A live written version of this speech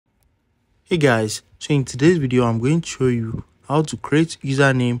Hey guys, so in today's video I'm going to show you how to create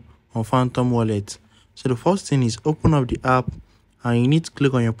username on Phantom Wallet. So the first thing is open up the app and you need to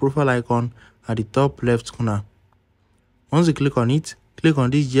click on your profile icon at the top left corner. Once you click on it, click on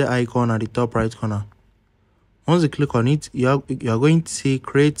this gear icon at the top right corner. Once you click on it, you are going to see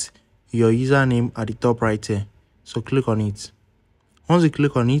create your username at the top right here. So click on it. Once you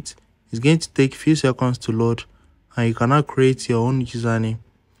click on it, it's going to take a few seconds to load and you can now create your own username.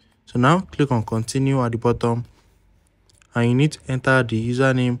 So now click on continue at the bottom and you need to enter the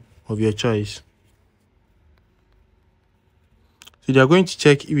username of your choice. So they are going to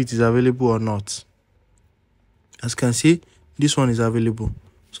check if it is available or not. As you can see, this one is available.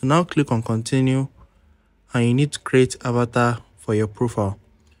 So now click on continue and you need to create avatar for your profile.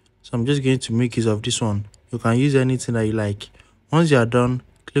 So I'm just going to make use of this one. You can use anything that you like. Once you are done,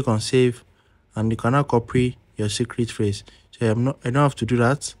 click on save and you can now copy your secret phrase. So I don't have to do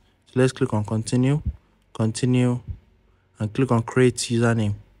that. So let's click on continue, and click on create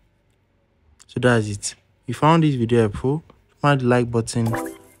username. So that's it. If you found this video helpful, smash the like button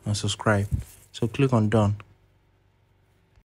and subscribe. So click on done.